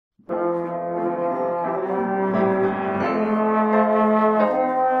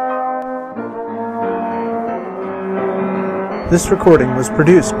This recording was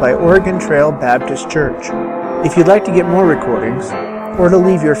produced by Oregon Trail Baptist Church. If you'd like to get more recordings, or to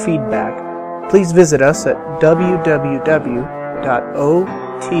leave your feedback, please visit us at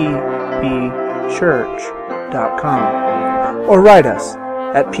www.otbchurch.com or write us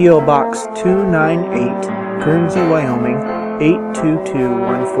at P.O. Box 298, Guernsey, Wyoming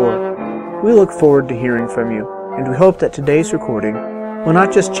 82214. We look forward to hearing from you, and we hope that today's recording will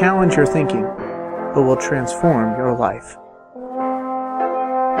not just challenge your thinking, but will transform your life.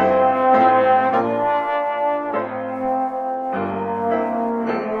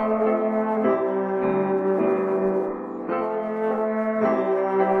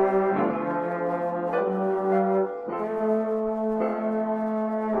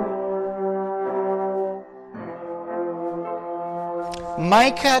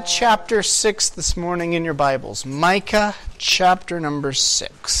 Micah chapter 6 this morning in your Bibles. Micah chapter number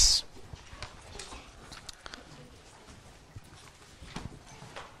 6.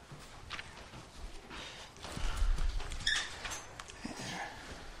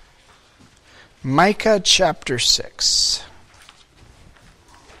 Micah chapter 6.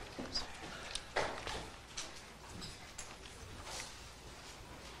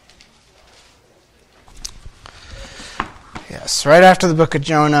 Yes, right after the book of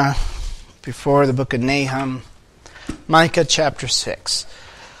Jonah, before the book of Nahum, Micah chapter 6.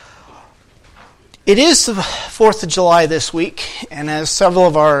 It is the 4th of July this week, and as several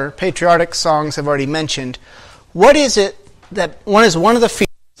of our patriotic songs have already mentioned, what is one of the features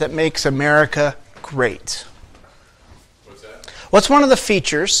that makes America great? What's that? What's one of the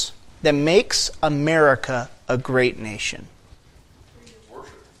features that makes America a great nation?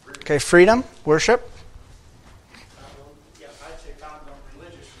 Worship. Okay, freedom, worship.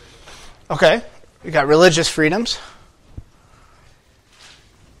 Okay, we got religious freedoms.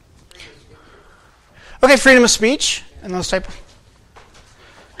 Okay, freedom of speech and those type of...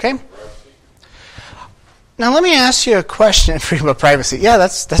 Okay. Now let me ask you a question. Freedom of privacy. Yeah,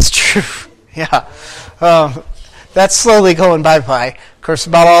 that's true. Yeah. That's slowly going bye-bye. Of course,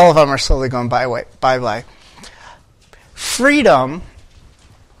 about all of them are slowly going bye-bye. Freedom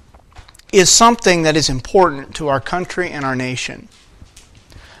is something that is important to our country and our nation.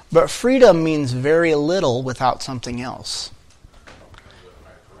 But freedom means very little without something else.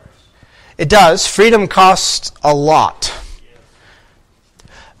 It does. Freedom costs a lot.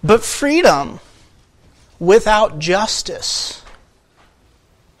 But freedom without justice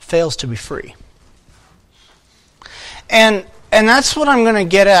fails to be free. And that's what I'm going to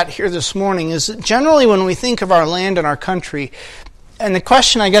get at here this morning, is that generally when we think of our land and our country, and the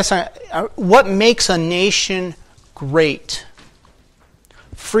question, I guess, what makes a nation great?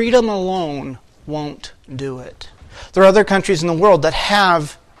 Freedom alone won't do it. There are other countries in the world that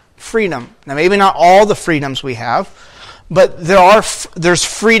have freedom. Now, maybe not all the freedoms we have, but there's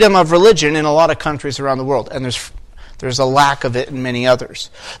freedom of religion in a lot of countries around the world, and there's a lack of it in many others.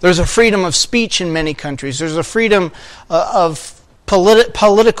 There's a freedom of speech in many countries. There's a freedom of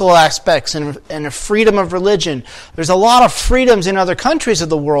political aspects and a freedom of religion. There's a lot of freedoms in other countries of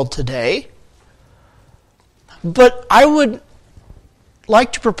the world today. But I would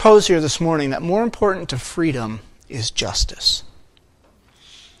like to propose here this morning that more important to freedom is justice.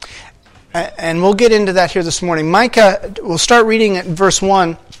 And we'll get into that here this morning. Micah, we'll start reading at verse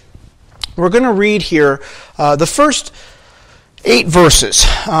 1. We're going to read here the first 8 verses.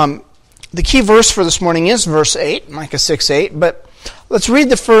 The key verse for this morning is verse 8, Micah 6:8. But let's read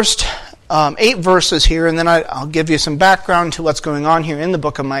the first 8 verses here, and then I'll give you some background to what's going on here in the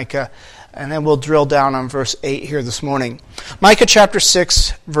book of Micah. And then we'll drill down on verse 8 here this morning. Micah chapter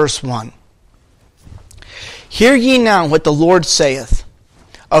 6, verse 1. Hear ye now what the Lord saith.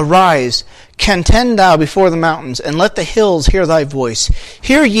 Arise, contend thou before the mountains, and let the hills hear thy voice.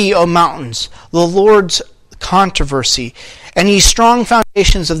 Hear ye, O mountains, the Lord's controversy, and ye strong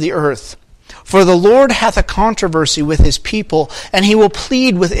foundations of the earth. For the Lord hath a controversy with his people, and he will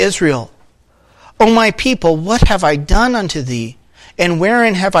plead with Israel. O my people, what have I done unto thee? And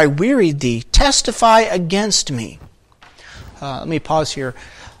wherein have I wearied thee? Testify against me. Let me pause here.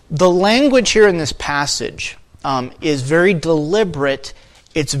 The language here in this passage is very deliberate.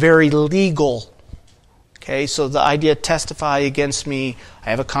 It's very legal. Okay, so the idea, testify against me, I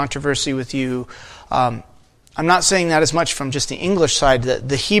have a controversy with you. I'm not saying that as much from just the English side.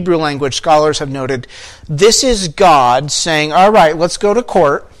 The Hebrew language scholars have noted, this is God saying, all right, let's go to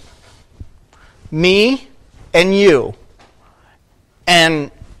court. Me and you. And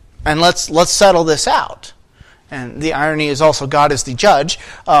let's settle this out. And the irony is also God is the judge,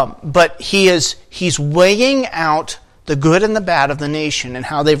 but he's weighing out the good and the bad of the nation and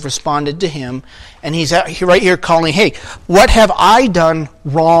how they've responded to him. And he's right here calling, hey, what have I done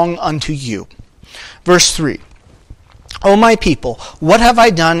wrong unto you? Verse 3. O my people, what have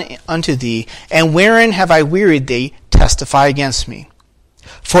I done unto thee, and wherein have I wearied thee? Testify against me.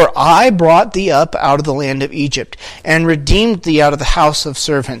 For I brought thee up out of the land of Egypt, and redeemed thee out of the house of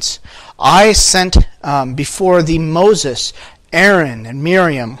servants. I sent before thee Moses, Aaron, and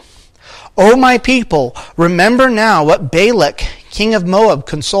Miriam. O my people, remember now what Balak, king of Moab,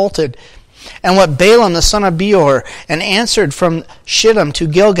 consulted, and what Balaam the son of Beor, and answered from Shittim to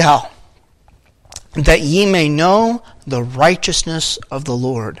Gilgal, that ye may know the righteousness of the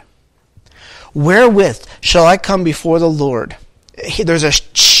Lord. Wherewith shall I come before the Lord? There's a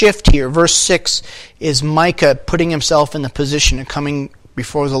shift here. Verse 6 is Micah putting himself in the position of coming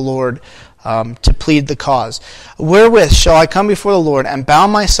before the Lord to plead the cause. Wherewith shall I come before the Lord and bow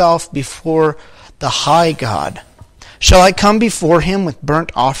myself before the high God? Shall I come before him with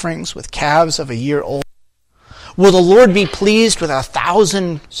burnt offerings, with calves of a year old? Will the Lord be pleased with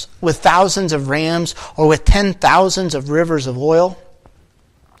thousands of rams, or with 10,000s of rivers of oil?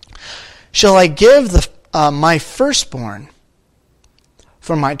 Shall I give my firstborn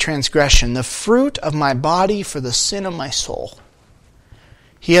for my transgression, the fruit of my body for the sin of my soul?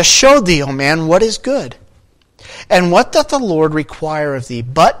 He has showed thee, O man, what is good. And what doth the Lord require of thee,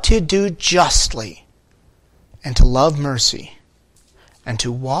 but to do justly, and to love mercy, and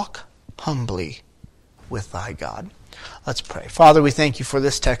to walk humbly with thy God. Let's pray. Father, we thank you for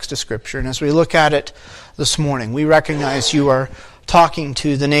this text of Scripture, and as we look at it this morning, we recognize you are talking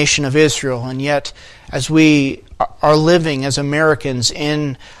to the nation of Israel, and yet as we are living as Americans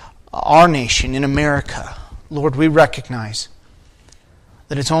in our nation, in America, Lord, we recognize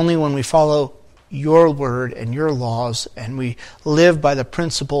that it's only when we follow your word and your laws and we live by the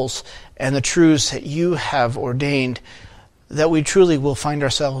principles and the truths that you have ordained that we truly will find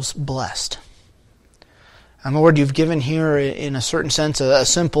ourselves blessed. And Lord, you've given here in a certain sense a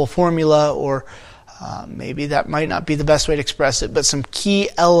simple formula, or maybe that might not be the best way to express it, but some key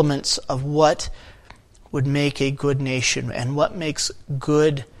elements of what would make a good nation and what makes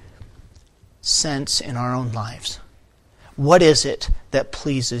good sense in our own lives. What is it that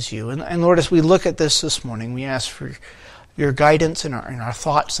pleases you? And Lord, as we look at this morning, we ask for your guidance in our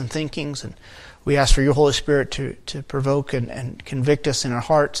thoughts and thinkings, and we ask for your Holy Spirit to provoke and convict us in our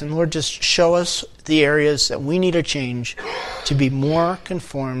hearts. And Lord, just show us the areas that we need to change to be more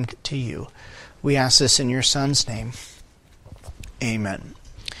conformed to you. We ask this in your Son's name. Amen.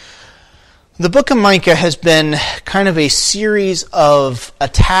 The book of Micah has been kind of a series of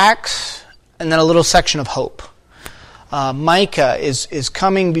attacks and then a little section of hope. Micah is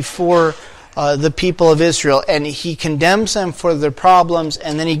coming before the people of Israel, and he condemns them for their problems,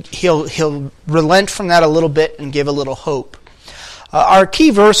 and then he'll relent from that a little bit and give a little hope. Our key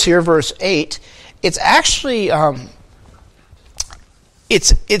verse here, verse 8, it's actually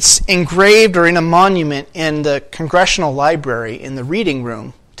it's engraved or in a monument in the Congressional Library, in the reading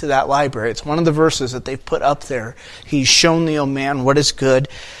room to that library. It's one of the verses that they've put up there. He's shown thee, O man, what is good,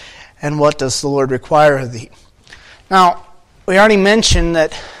 and what does the Lord require of thee. Now, we already mentioned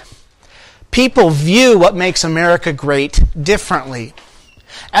that people view what makes America great differently.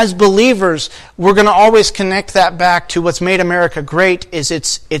 As believers, we're going to always connect that back to what's made America great is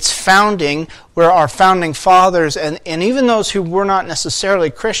its founding, where our founding fathers, and even those who were not necessarily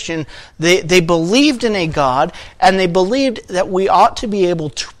Christian, they believed in a God, and they believed that we ought to be able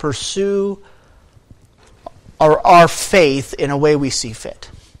to pursue our faith in a way we see fit.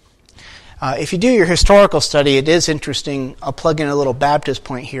 If you do your historical study, it is interesting. I'll plug in a little Baptist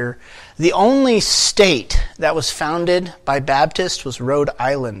point here. The only state that was founded by Baptists was Rhode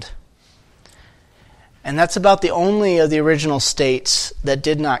Island. And that's about the only of the original states that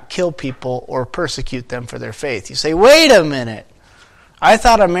did not kill people or persecute them for their faith. You say, wait a minute. I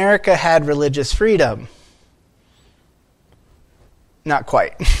thought America had religious freedom. Not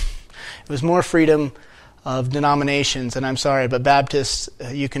quite. It was more freedom of denominations, and I'm sorry, but Baptists,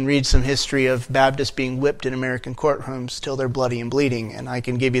 you can read some history of Baptists being whipped in American courtrooms till they're bloody and bleeding, and I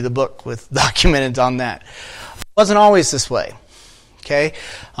can give you the book with documented on that. It wasn't always this way, okay?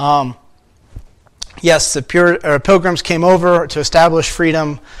 Yes, the Pilgrims came over to establish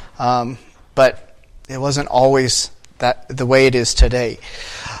freedom, but it wasn't always the way it is today.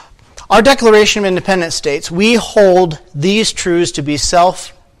 Our Declaration of Independence states, we hold these truths to be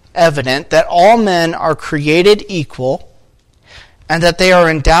self-evident, that all men are created equal, and that they are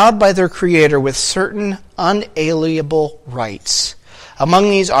endowed by their Creator with certain unalienable rights. Among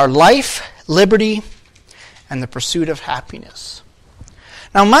these are life, liberty, and the pursuit of happiness.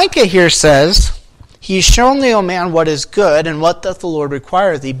 Now Micah here says, He has shown thee, O man, what is good, and what doth the Lord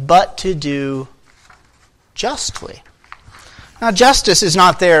require thee, but to do justly. Now, justice is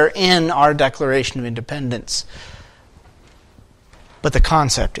not there in our Declaration of Independence, but the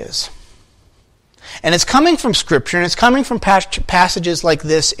concept is. And it's coming from Scripture, and it's coming from passages like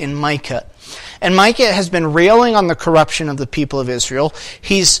this in Micah. And Micah has been railing on the corruption of the people of Israel.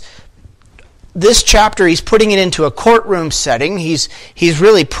 This chapter, he's putting it into a courtroom setting. He's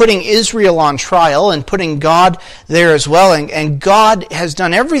really putting Israel on trial and putting God there as well. And God has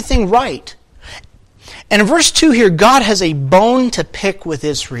done everything right. And in verse 2 here, God has a bone to pick with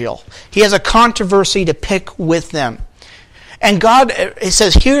Israel. He has a controversy to pick with them. And God, it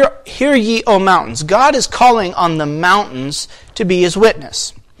says, Hear ye, O mountains. God is calling on the mountains to be his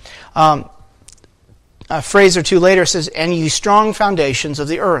witness. A phrase or two later says, And ye strong foundations of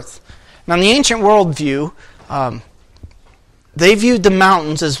the earth. Now, in the ancient worldview, they viewed the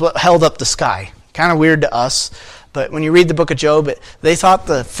mountains as what held up the sky. Kind of weird to us, but when you read the book of Job, they thought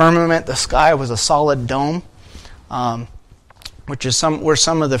the firmament, the sky, was a solid dome, which is where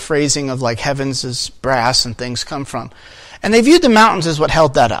some of the phrasing of like heavens is brass and things come from. And they viewed the mountains as what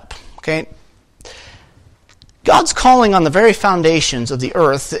held that up. Okay, God's calling on the very foundations of the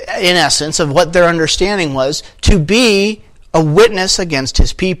earth, in essence, of what their understanding was, to be a witness against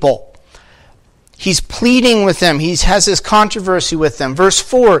his people. He's pleading with them. He has this controversy with them. Verse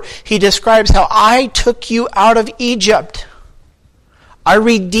 4, he describes how I took you out of Egypt. I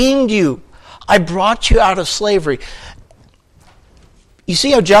redeemed you. I brought you out of slavery. You see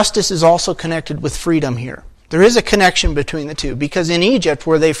how justice is also connected with freedom here. There is a connection between the two. Because in Egypt,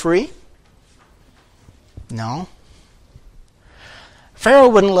 were they free? No. Pharaoh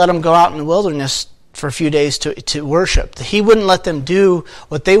wouldn't let them go out in the wilderness for a few days to worship. He wouldn't let them do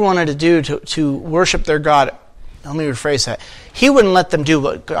what they wanted to do to worship their God. Let me rephrase that. He wouldn't let them do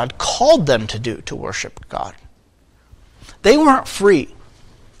what God called them to do to worship God. They weren't free.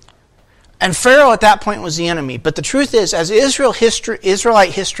 And Pharaoh at that point was the enemy. But the truth is, as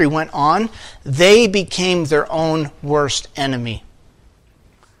Israelite history went on, they became their own worst enemy.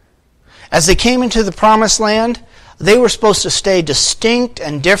 As they came into the promised land, they were supposed to stay distinct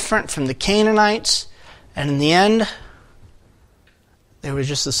and different from the Canaanites. And in the end, they were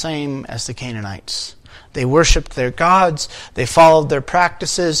just the same as the Canaanites. They worshipped their gods. They followed their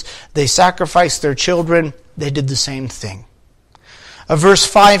practices. They sacrificed their children. They did the same thing. Verse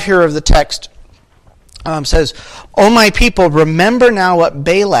 5 here of the text says, O my people, remember now what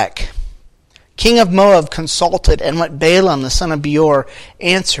Balak, king of Moab, consulted, and what Balaam, the son of Beor,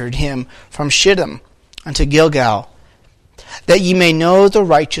 answered him from Shittim unto Gilgal, that ye may know the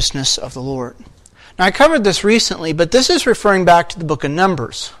righteousness of the Lord. Now, I covered this recently, but this is referring back to the book of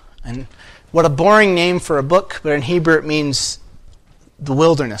Numbers. And what a boring name for a book, but in Hebrew it means the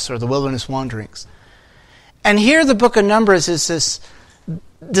wilderness, or the wilderness wanderings. And here the book of Numbers is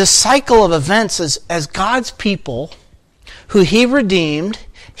this cycle of events as God's people, who he redeemed,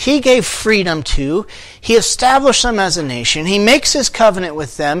 he gave freedom to, he established them as a nation, he makes his covenant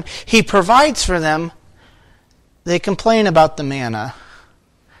with them, he provides for them. They complain about the manna.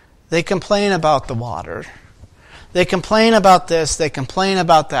 They complain about the water. They complain about this. They complain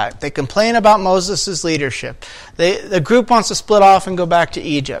about that. They complain about Moses' leadership. The group wants to split off and go back to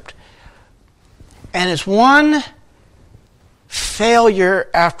Egypt. And it's one failure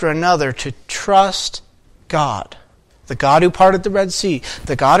after another to trust God. The God who parted the Red Sea.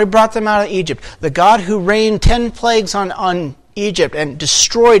 The God who brought them out of Egypt. The God who rained 10 plagues on Egypt and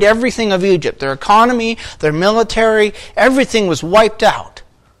destroyed everything of Egypt. Their economy, their military, everything was wiped out.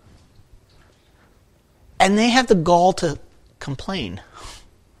 And they have the gall to complain.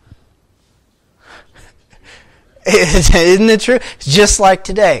 Isn't it true? Just like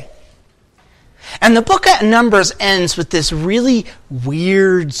today. And the book of Numbers ends with this really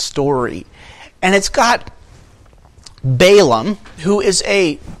weird story. And it's got Balaam, who is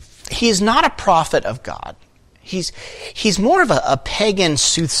he's not a prophet of God. He's more of a pagan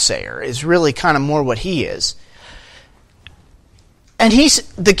soothsayer, is really kind of more what he is. And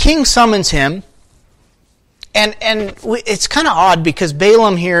the king summons him, and it's kind of odd because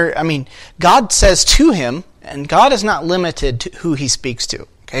Balaam here, God says to him, and God is not limited to who he speaks to.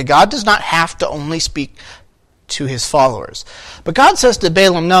 Okay, God does not have to only speak to his followers. But God says to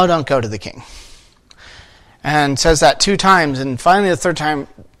Balaam, no, don't go to the king. And says that 2 times, and finally the 3rd time,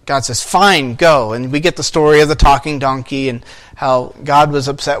 God says, fine, go. And we get the story of the talking donkey and how God was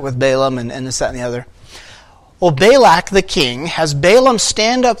upset with Balaam and this, that, and the other. Well, Balak, the king, has Balaam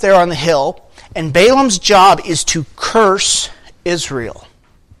stand up there on the hill, and Balaam's job is to curse Israel.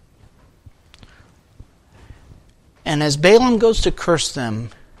 And as Balaam goes to curse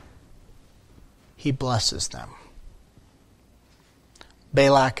them, he blesses them.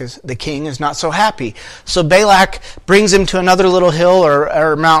 Balak, the king, is not so happy. So Balak brings him to another little hill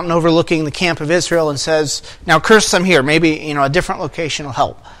or mountain overlooking the camp of Israel and says, now curse them here. Maybe a different location will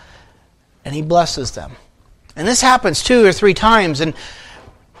help. And he blesses them. And this happens 2 or 3 times. And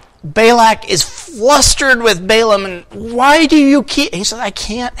Balak is flustered with Balaam. And why do you keep... He says, I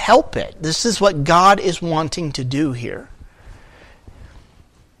can't help it. This is what God is wanting to do here.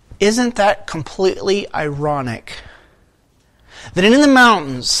 Isn't that completely ironic? That in the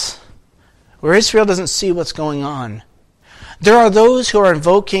mountains, where Israel doesn't see what's going on, there are those who are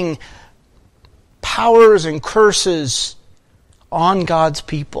invoking powers and curses on God's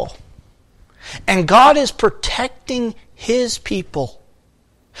people. And God is protecting His people.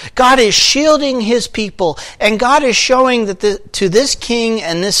 God is shielding His people. And God is showing that to this king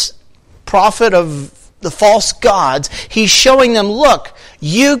and this prophet of the false gods, He's showing them, look,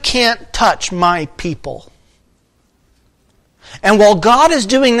 you can't touch my people. And while God is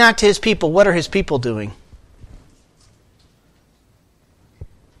doing that to His people, what are His people doing?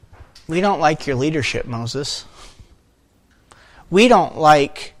 We don't like your leadership, Moses. We don't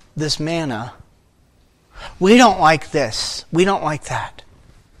like this manna. We don't like this. We don't like that.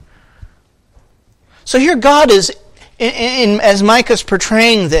 So here God is, as Micah's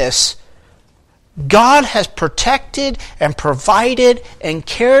portraying this, God has protected and provided and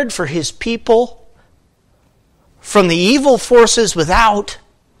cared for His people from the evil forces without,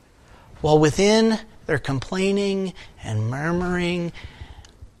 while within they're complaining and murmuring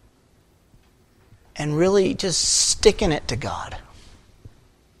and really just sticking it to God.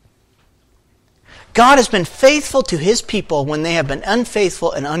 God has been faithful to His people when they have been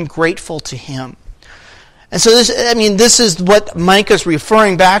unfaithful and ungrateful to Him. And so this is what Micah's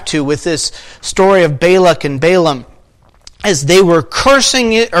referring back to with this story of Balak and Balaam. As they were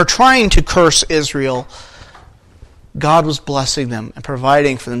cursing it or trying to curse Israel, God was blessing them and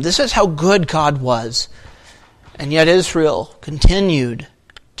providing for them. This is how good God was. And yet Israel continued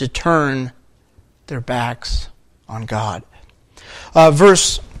to turn their backs on God.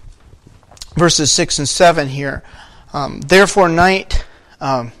 Verses 6 and 7 here. Therefore night...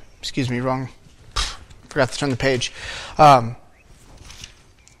 forgot to turn the page.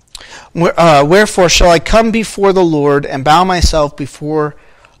 Wherefore shall I come before the Lord and bow myself before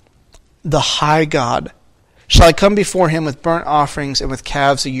the high God? Shall I come before Him with burnt offerings and with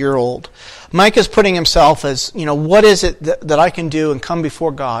calves a year old? Micah's putting himself as, what is it that I can do and come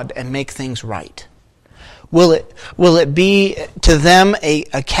before God and make things right? Will it be to them a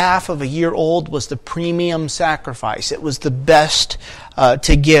calf of a year old was the premium sacrifice. It was the best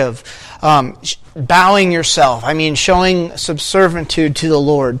to give. Bowing yourself, showing subservitude to the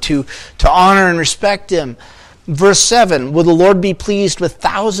Lord, to honor and respect Him. Verse 7, will the Lord be pleased with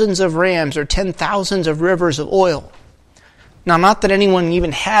thousands of rams or 10,000s of rivers of oil? Now, not that anyone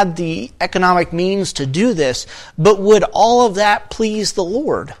even had the economic means to do this, but would all of that please the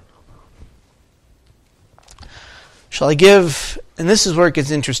Lord? Shall I give, and this is where it gets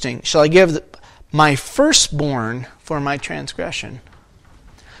interesting, shall I give my firstborn for my transgression?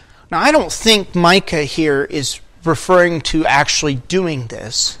 Now, I don't think Micah here is referring to actually doing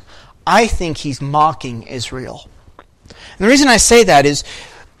this. I think he's mocking Israel. And the reason I say that is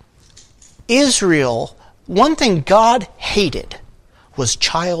Israel, one thing God hated was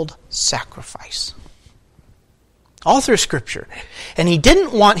child sacrifice. All through Scripture. And He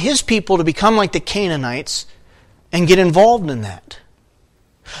didn't want His people to become like the Canaanites and get involved in that.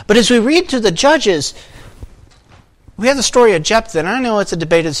 But as we read through the Judges, we have the story of Jephthah, and I know it's a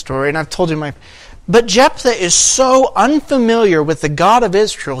debated story, and I've told you but Jephthah is so unfamiliar with the God of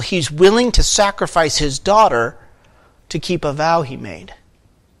Israel, he's willing to sacrifice his daughter to keep a vow he made.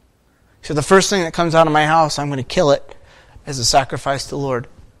 So the first thing that comes out of my house, I'm going to kill it as a sacrifice to the Lord.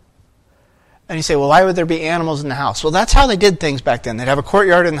 And you say, well, why would there be animals in the house? Well, that's how they did things back then. They'd have a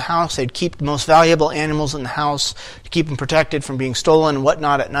courtyard in the house. They'd keep the most valuable animals in the house to keep them protected from being stolen and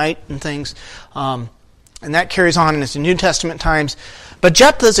whatnot at night and things. And that carries on into New Testament times. But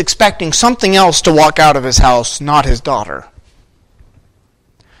Jephthah's expecting something else to walk out of his house, not his daughter.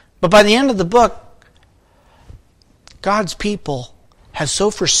 But by the end of the book, God's people have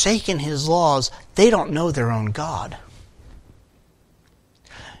so forsaken His laws, they don't know their own God.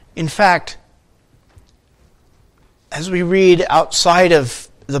 In fact, as we read outside of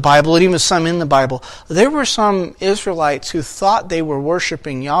the Bible, and even some in the Bible, there were some Israelites who thought they were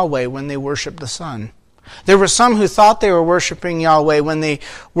worshiping Yahweh when they worshiped the sun. There were some who thought they were worshiping Yahweh when they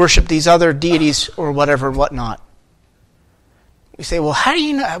worshiped these other deities or whatever, whatnot. You say, well, how do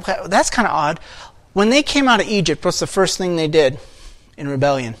you know? That's kind of odd. When they came out of Egypt, what's the first thing they did in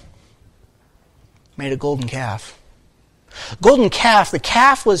rebellion? made a golden calf. Golden calf, the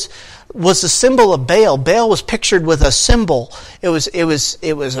calf was a symbol of Baal. Baal was pictured with a symbol. It was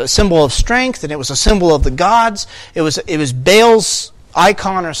a symbol of strength, and it was a symbol of the gods. It was Baal's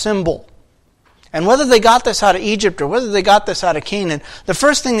icon or symbol. And whether they got this out of Egypt or whether they got this out of Canaan, the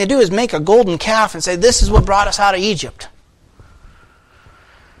first thing they do is make a golden calf and say, this is what brought us out of Egypt.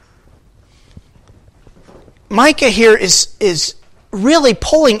 Micah here is really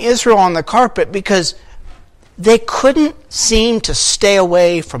pulling Israel on the carpet because they couldn't seem to stay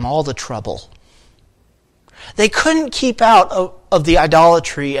away from all the trouble. They couldn't keep out of the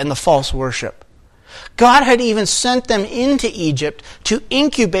idolatry and the false worship. God had even sent them into Egypt to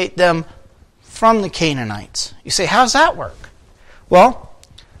incubate them from the Canaanites. You say, how does that work? Well,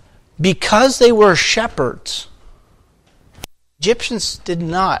 because they were shepherds, Egyptians did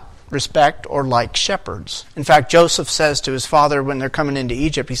not respect or like shepherds. In fact, Joseph says to his father when they're coming into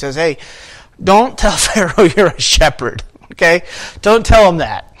Egypt, he says, hey, don't tell Pharaoh you're a shepherd, okay? Don't tell him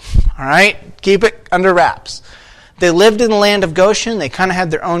that, all right? Keep it under wraps. They lived in the land of Goshen. They kind of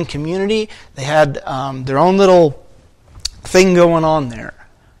had their own community. They had their own little thing going on there.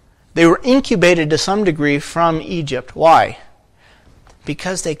 They were incubated to some degree from Egypt. Why?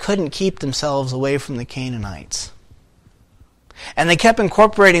 Because they couldn't keep themselves away from the Canaanites. And they kept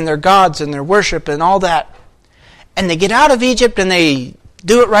incorporating their gods and their worship and all that. And they get out of Egypt and they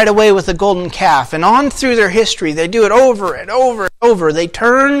do it right away with the golden calf. And on through their history, they do it over and over and over. They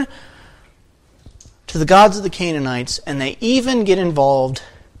turn to the gods of the Canaanites, and they even get involved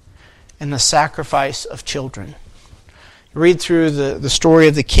in the sacrifice of children. You read through the story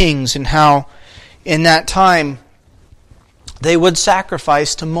of the kings and how in that time they would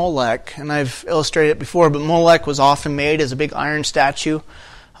sacrifice to Molech. And I've illustrated it before, but Molech was often made as a big iron statue.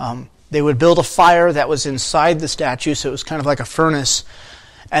 They would build a fire that was inside the statue, so it was kind of like a furnace.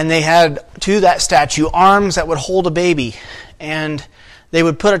 And they had, to that statue, arms that would hold a baby. And they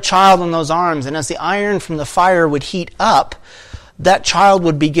would put a child in those arms, and as the iron from the fire would heat up, that child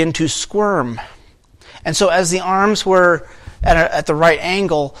would begin to squirm. And so as the arms were at the right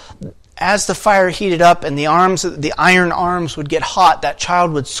angle, as the fire heated up and the iron arms would get hot, that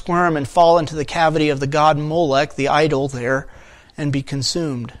child would squirm and fall into the cavity of the god Molech, the idol there, and be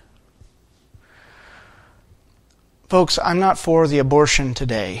consumed. Folks, I'm not for the abortion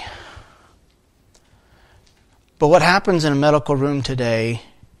today. But what happens in a medical room today,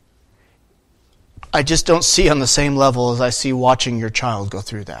 I just don't see on the same level as I see watching your child go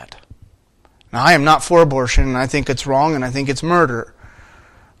through that. Now, I am not for abortion, and I think it's wrong, and I think it's murder.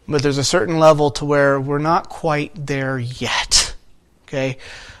 But there's a certain level to where we're not quite there yet. Okay?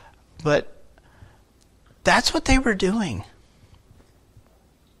 But that's what they were doing.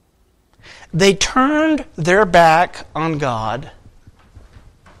 They turned their back on God.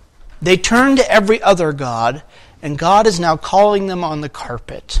 They turned to every other god, and God is now calling them on the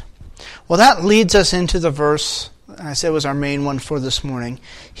carpet. Well, that leads us into the verse I said was our main one for this morning.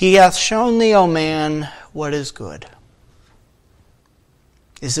 He hath shown thee, O man, what is good.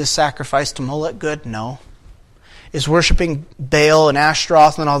 Is this sacrifice to Molech good? No. Is worshiping Baal and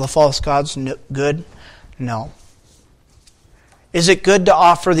Ashtaroth and all the false gods good? No. Is it good to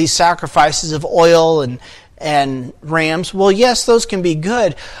offer these sacrifices of oil and rams? Well, yes, those can be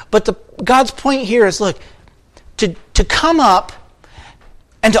good. But God's point here is, look, to come up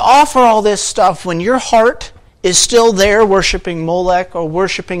and to offer all this stuff when your heart is still there worshiping Molech or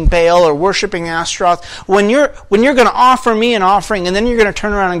worshiping Baal or worshiping Ashtaroth, when you're going to offer me an offering and then you're going to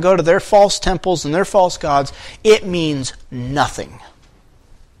turn around and go to their false temples and their false gods, it means nothing.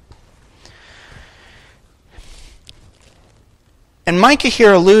 And Micah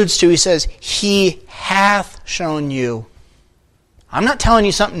here alludes to, he says, He hath shown you. I'm not telling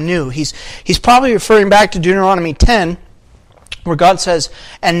you something new. He's probably referring back to Deuteronomy 10, where God says,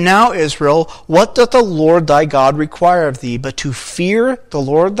 And now, Israel, what doth the Lord thy God require of thee, but to fear the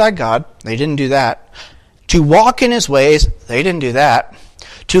Lord thy God? They didn't do that. To walk in his ways? They didn't do that.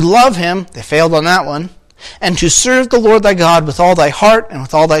 To love him? They failed on that one. And to serve the Lord thy God with all thy heart and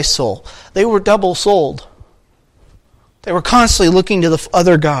with all thy soul. They were double-souled. They were constantly looking to the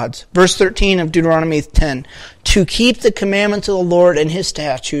other gods. Verse 13 of Deuteronomy 10, To keep the commandments of the Lord and his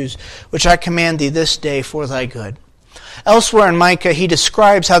statutes, which I command thee this day for thy good. Elsewhere in Micah, he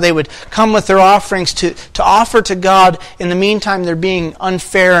describes how they would come with their offerings to offer to God. In the meantime, they're being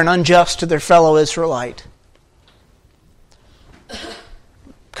unfair and unjust to their fellow Israelite.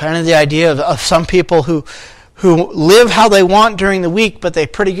 Kind of the idea of some people who live how they want during the week, but they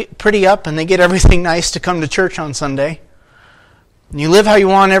pretty up and they get everything nice to come to church on Sunday. And you live how you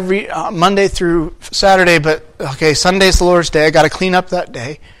want every Monday through Saturday, but okay, Sunday's the Lord's day. I got to clean up that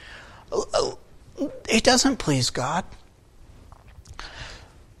day. it doesn't please God.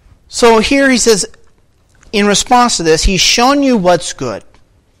 So here he says, in response to this, he's shown you what's good.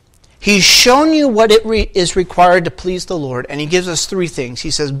 He's shown you what is required to please the Lord, and he gives us three things.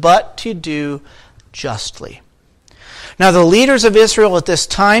 He says, but to do justly. Now, the leaders of Israel at this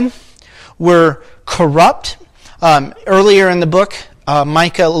time were corrupt. Earlier in the book,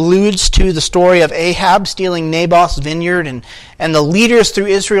 Micah alludes to the story of Ahab stealing Naboth's vineyard, and the leaders through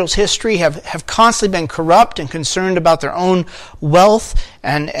Israel's history have constantly been corrupt and concerned about their own wealth,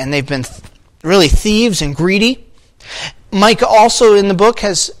 and they've been really thieves and greedy. Micah also in the book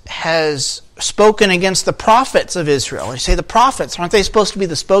has spoken against the prophets of Israel. You say, the prophets, aren't they supposed to be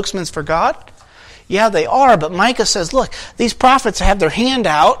the spokesmen for God? Yeah, they are, but Micah says, look, these prophets have their hand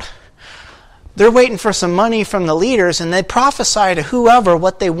out. They're waiting for some money from the leaders, and they prophesy to whoever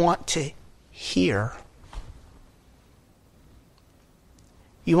what they want to hear.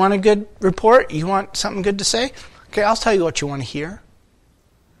 You want a good report? You want something good to say? Okay, I'll tell you what you want to hear.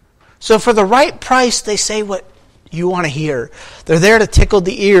 So for the right price, they say what you want to hear. They're there to tickle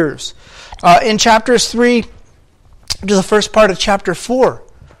the ears. In chapters 3 to the first part of chapter 4,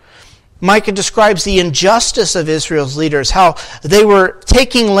 Micah describes the injustice of Israel's leaders, how they were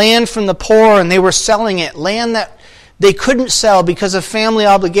taking land from the poor and they were selling it, land that they couldn't sell because of family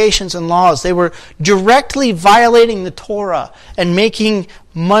obligations and laws. They were directly violating the Torah and making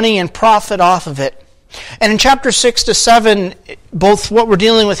money and profit off of it. And in chapter 6 to 7, both what we're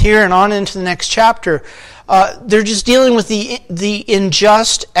dealing with here and on into the next chapter, they're just dealing with the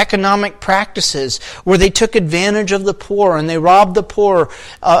unjust economic practices where they took advantage of the poor and they robbed the poor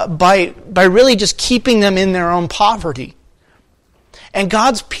by really just keeping them in their own poverty. And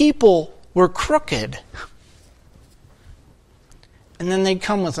God's people were crooked. And then they'd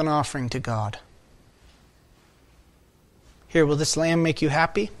come with an offering to God. Here, will this lamb make you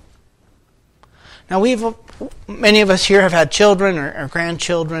happy? Now, many of us here have had children or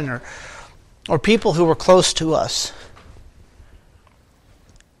grandchildren or people who were close to us.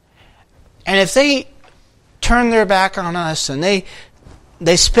 And if they turn their back on us and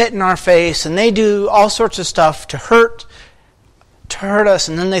they spit in our face and they do all sorts of stuff to hurt us,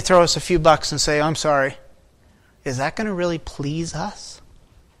 and then they throw us a few bucks and say, I'm sorry, is that going to really please us?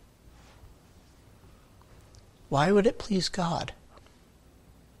 Why would it please God?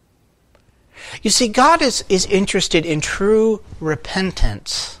 You see, God is interested in true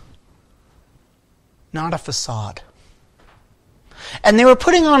repentance, not a facade. And they were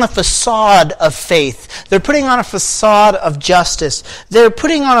putting on a facade of faith. They're putting on a facade of justice. They're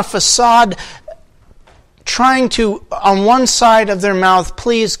putting on a facade trying to, on one side of their mouth,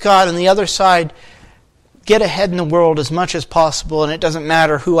 please God, and the other side, get ahead in the world as much as possible, and it doesn't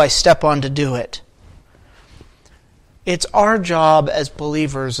matter who I step on to do it. It's our job as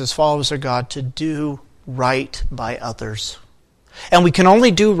believers, as followers of God, to do right by others. And we can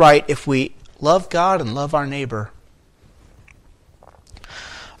only do right if we love God and love our neighbor.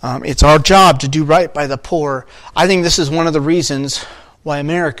 It's our job to do right by the poor. I think this is one of the reasons why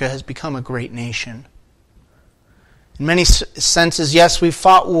America has become a great nation. In many senses, yes, we've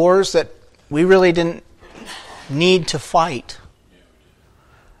fought wars that we really didn't need to fight.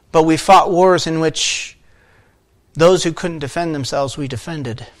 But we fought wars in which those who couldn't defend themselves, we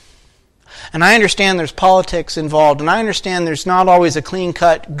defended. And I understand there's politics involved, and I understand there's not always a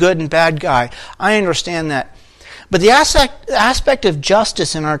clean-cut good and bad guy. I understand that. But the aspect of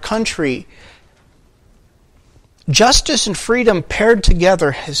justice in our country, justice and freedom paired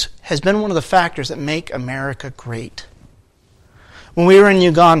together has been one of the factors that make America great. When we were in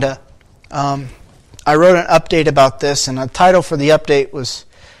Uganda, I wrote an update about this, and the title for the update was,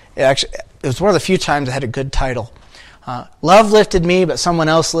 it was one of the few times I had a good title. Love lifted me, but someone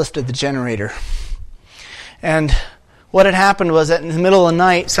else lifted the generator. And what had happened was that in the middle of the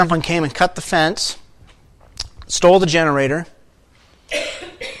night, someone came and cut the fence, stole the generator,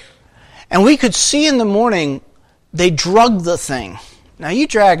 and we could see in the morning they drugged the thing. Now you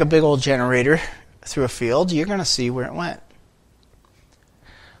drag a big old generator through a field, you're going to see where it went.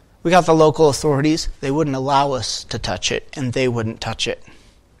 We got the local authorities. They wouldn't allow us to touch it, and they wouldn't touch it.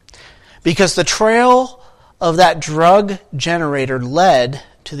 Because the trail of that drug generator led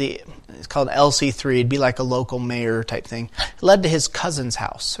to it's called LC3, it'd be like a local mayor type thing, it led to his cousin's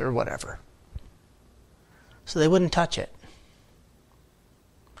house or whatever. So they wouldn't touch it.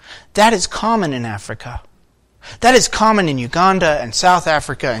 That is common in Africa. That is common in Uganda and South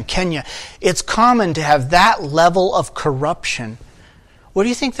Africa and Kenya. It's common to have that level of corruption. What do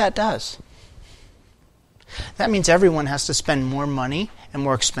you think that does? That means everyone has to spend more money and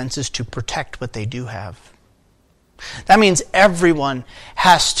more expenses to protect what they do have. That means everyone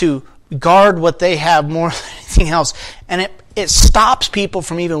has to guard what they have more than anything else. And it stops people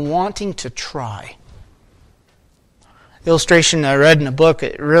from even wanting to try. The illustration I read in a book,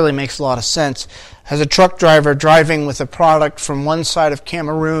 it really makes a lot of sense. As a truck driver driving with a product from one side of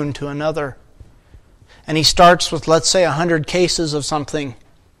Cameroon to another. And he starts with, let's say, 100 cases of something.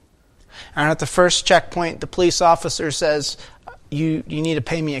 And at the first checkpoint, the police officer says, you need to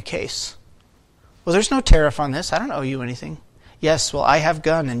pay me a case. Well, there's no tariff on this. I don't owe you anything. Yes, well, I have a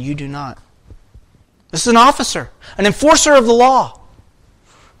gun and you do not. This is an officer, an enforcer of the law.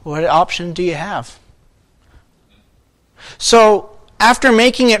 What option do you have? So, after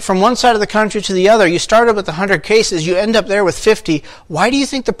making it from one side of the country to the other, you started with 100 cases, you end up there with 50. Why do you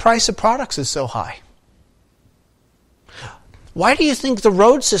think the price of products is so high? Why do you think the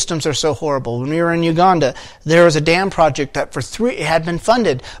road systems are so horrible? When we were in Uganda, there was a dam project that it had been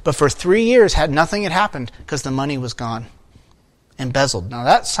funded, but for 3 years nothing had happened because the money was gone. Embezzled. Now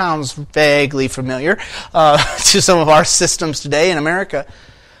that sounds vaguely familiar to some of our systems today in America.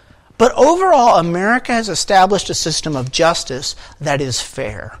 But overall, America has established a system of justice that is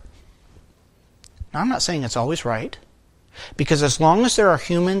fair. Now I'm not saying it's always right. Because as long as there are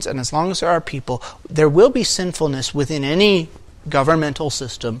humans and as long as there are people, there will be sinfulness within any governmental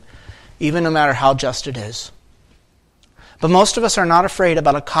system, even no matter how just it is. But most of us are not afraid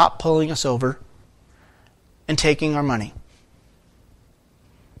about a cop pulling us over and taking our money.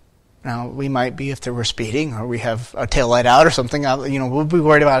 Now, we might be if we're speeding or we have a taillight out or something. We'll be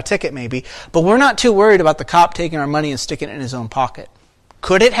worried about a ticket maybe. But we're not too worried about the cop taking our money and sticking it in his own pocket.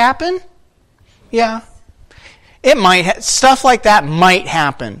 Could it happen? Yeah. It might. Stuff like that might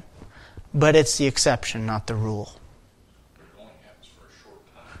happen. But it's the exception, not the rule. But it only happens for a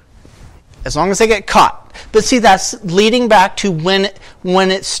short time. As long as they get caught. But see, that's leading back to when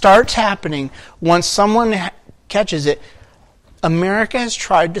it starts happening, once someone catches it, America has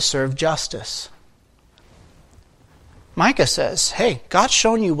tried to serve justice. Micah says, hey, God's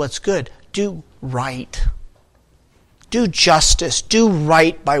shown you what's good. Do right. Do justice. Do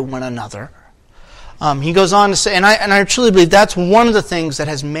right by one another. He goes on to say, and I truly believe that's one of the things that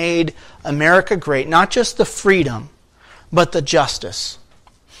has made America great. Not just the freedom, but the justice.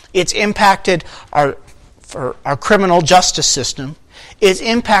 It's impacted our criminal justice system. It's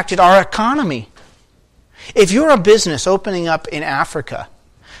impacted our economy. If you're a business opening up in Africa,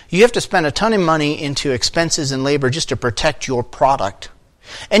 you have to spend a ton of money into expenses and labor just to protect your product.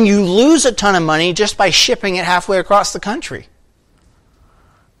 And you lose a ton of money just by shipping it halfway across the country.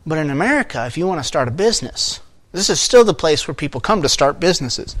 But in America, if you want to start a business, this is still the place where people come to start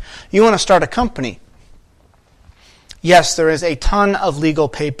businesses. You want to start a company. Yes, there is a ton of legal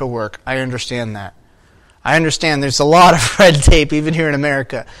paperwork. I understand that. I understand there's a lot of red tape even here in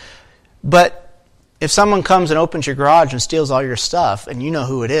America. But if someone comes and opens your garage and steals all your stuff, and you know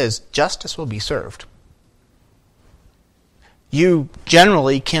who it is, justice will be served. You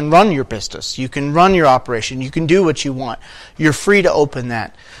generally can run your business. You can run your operation. You can do what you want. You're free to open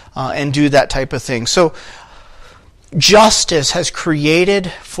that and do that type of thing. So justice has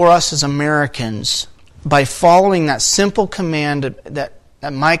created for us as Americans, by following that simple command that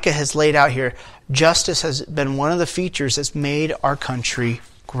Micah has laid out here, justice has been one of the features that's made our country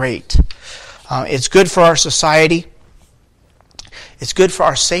great. It's good for our society. It's good for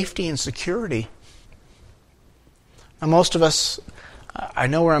our safety and security. Now, most of us, I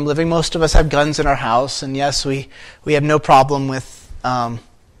know where I'm living, most of us have guns in our house, and yes, we have no problem with the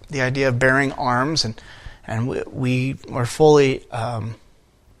idea of bearing arms, and we are fully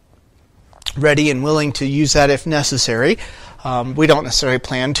ready and willing to use that if necessary. We don't necessarily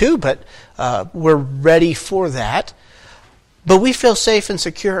plan to, but we're ready for that. But we feel safe and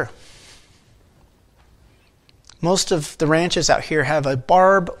secure. Most of the ranches out here have a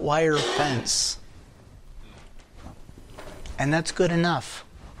barbed wire fence. And that's good enough.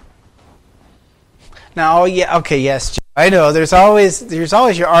 Now, yes, I know. There's always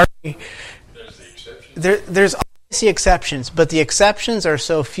your argument. There's the exceptions. There's always the exceptions, but the exceptions are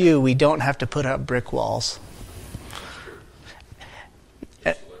so few, we don't have to put up brick walls.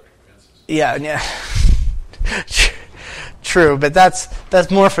 Yeah. True, but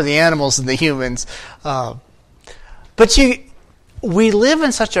that's more for the animals than the humans. But we live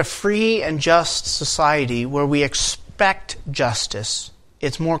in such a free and just society where we expect justice.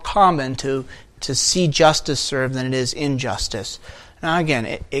 It's more common to see justice served than it is injustice. Now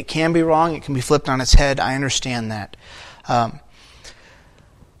again, it can be wrong, it can be flipped on its head, I understand that.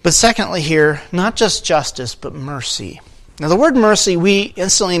 But secondly here, not just justice, but mercy. Now the word mercy, we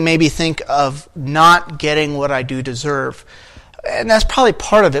instantly maybe think of not getting what I do deserve. And that's probably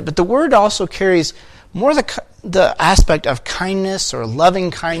part of it, but the word also carries more the aspect of kindness or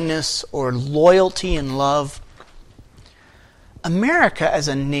loving kindness or loyalty and love. America as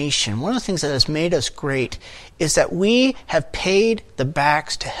a nation, one of the things that has made us great is that we have paid the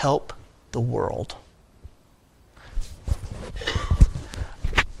backs to help the world.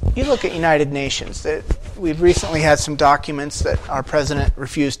 You look at United Nations. We've recently had some documents that our president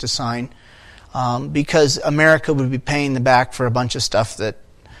refused to sign because America would be paying the back for a bunch of stuff that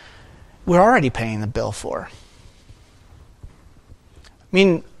we're already paying the bill for. I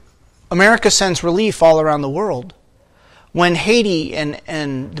mean, America sends relief all around the world. When Haiti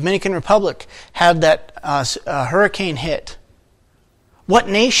and Dominican Republic had that hurricane hit, what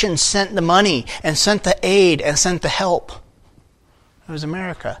nation sent the money and sent the aid and sent the help? It was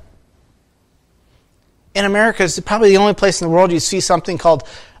America. In America, it's probably the only place in the world you see something called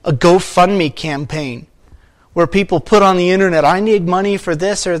a GoFundMe campaign, where people put on the internet, I need money for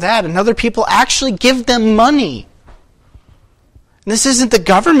this or that, and other people actually give them money. And this isn't the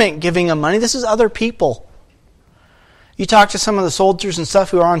government giving them money, this is other people. You talk to some of the soldiers and stuff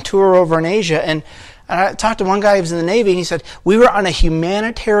who are on tour over in Asia, and I talked to one guy who was in the Navy, and he said, we were on a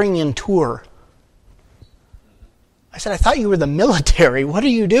humanitarian tour. I said, I thought you were the military. What are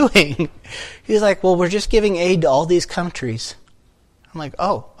you doing? He's like, well, we're just giving aid to all these countries. I'm like,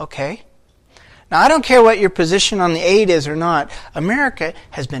 oh, okay. Now, I don't care what your position on the aid is or not. America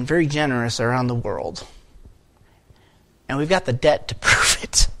has been very generous around the world. And we've got the debt to prove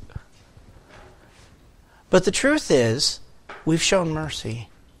it. But the truth is, we've shown mercy.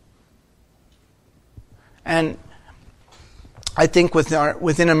 And I think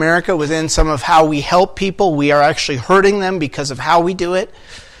within America, within some of how we help people, we are actually hurting them because of how we do it.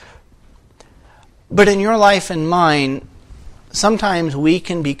 But in your life and mine, sometimes we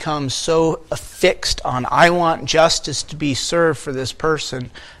can become so affixed on, I want justice to be served for this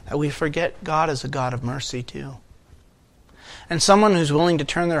person, that we forget God is a God of mercy too. And someone who's willing to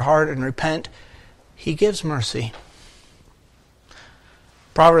turn their heart and repent, He gives mercy.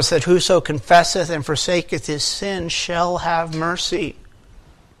 Proverbs said, whoso confesseth and forsaketh his sin shall have mercy.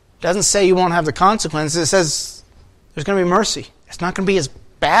 It doesn't say you won't have the consequences. It says there's going to be mercy. It's not going to be as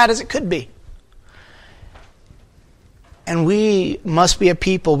bad as it could be. And we must be a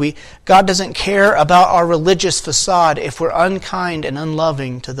people. God doesn't care about our religious facade if we're unkind and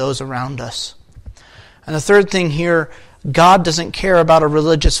unloving to those around us. And the third thing here, God doesn't care about a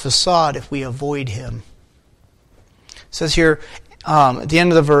religious facade if we avoid Him. It says here at the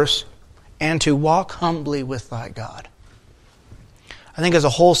end of the verse, and to walk humbly with thy God. I think as a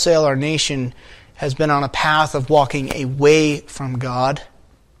wholesale, our nation has been on a path of walking away from God.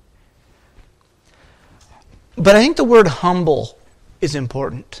 But I think the word humble is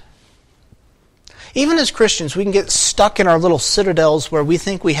important. Even as Christians, we can get stuck in our little citadels where we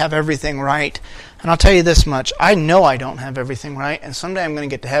think we have everything right. And I'll tell you this much, I know I don't have everything right, and someday I'm going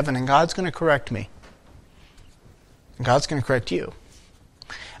to get to heaven and God's going to correct me. And God's going to correct you.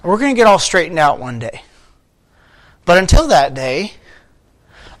 And we're going to get all straightened out one day. But until that day,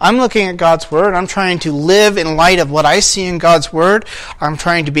 I'm looking at God's Word. I'm trying to live in light of what I see in God's Word. I'm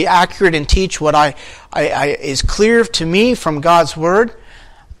trying to be accurate and teach what is clear to me from God's Word.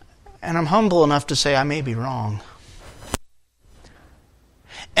 And I'm humble enough to say I may be wrong.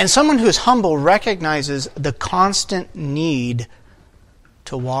 And someone who is humble recognizes the constant need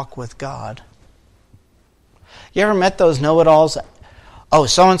to walk with God. You ever met those know-it-alls? Oh,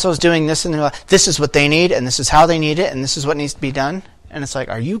 so-and-so's doing this and this is what they need, and this is how they need it, and this is what needs to be done. And it's like,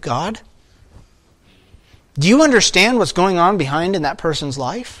 are you God? Do you understand what's going on behind in that person's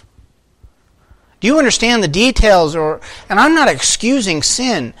life? Do you understand the details? And I'm not excusing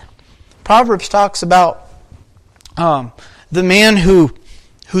sin. Proverbs talks about the man who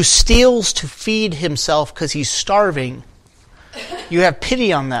steals to feed himself because he's starving. You have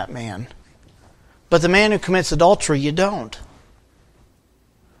pity on that man. But the man who commits adultery, you don't.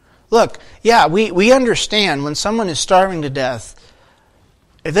 Look, yeah, we understand when someone is starving to death,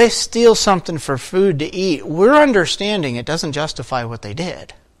 if they steal something for food to eat, we're understanding it doesn't justify what they did.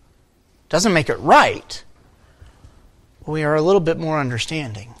 It doesn't make it right. We are a little bit more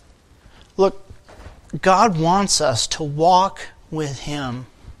understanding. Look, God wants us to walk with Him.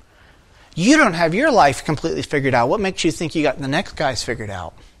 You don't have your life completely figured out. What makes you think you got the next guy's figured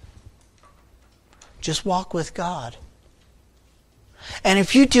out? Just walk with God. And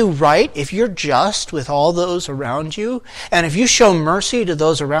if you do right, if you're just with all those around you, and if you show mercy to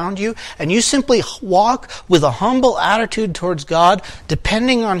those around you, and you simply walk with a humble attitude towards God,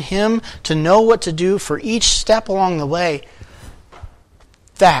 depending on Him to know what to do for each step along the way,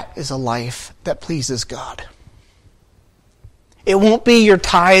 that is a life that pleases God. It won't be your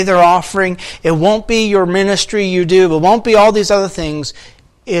tithe or offering. It won't be your ministry you do. It won't be all these other things.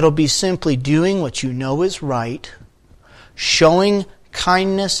 It'll be simply doing what you know is right, showing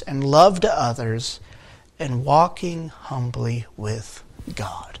kindness and love to others, and walking humbly with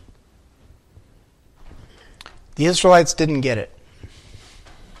God. The Israelites didn't get it.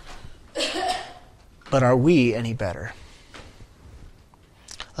 But are we any better?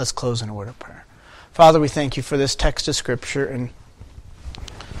 Let's close in a word of prayer. Father, we thank you for this text of Scripture, and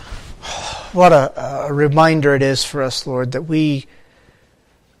what a reminder it is for us, Lord, that we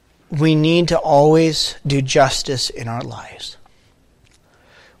need to always do justice in our lives.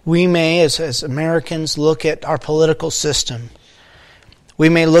 We may, as Americans, look at our political system. We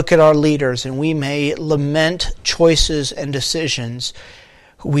may look at our leaders, and we may lament choices and decisions.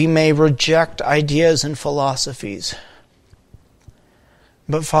 We may reject ideas and philosophies.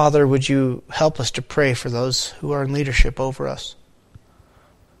 But Father, would you help us to pray for those who are in leadership over us?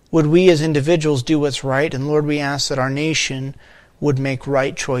 Would we as individuals do what's right? And Lord, we ask that our nation would make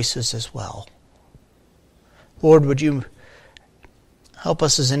right choices as well. Lord, would you help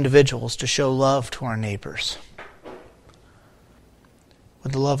us as individuals to show love to our neighbors?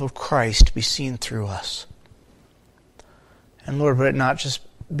 Would the love of Christ be seen through us? And Lord, would it not just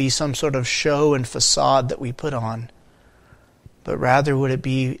be some sort of show and facade that we put on, but rather would it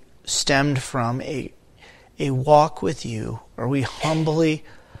be stemmed from a walk with you, where we humbly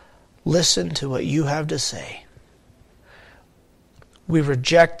listen to what you have to say. We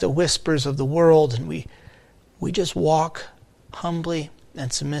reject the whispers of the world, and we just walk humbly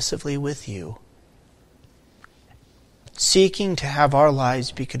and submissively with you, seeking to have our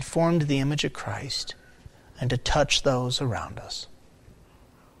lives be conformed to the image of Christ and to touch those around us.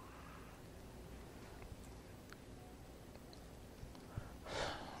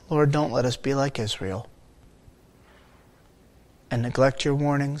 Lord, don't let us be like Israel and neglect your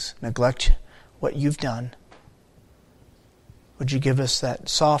warnings, neglect what you've done. Would you give us that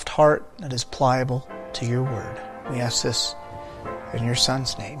soft heart that is pliable to your word? We ask this in your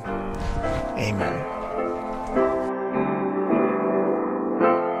Son's name. Amen.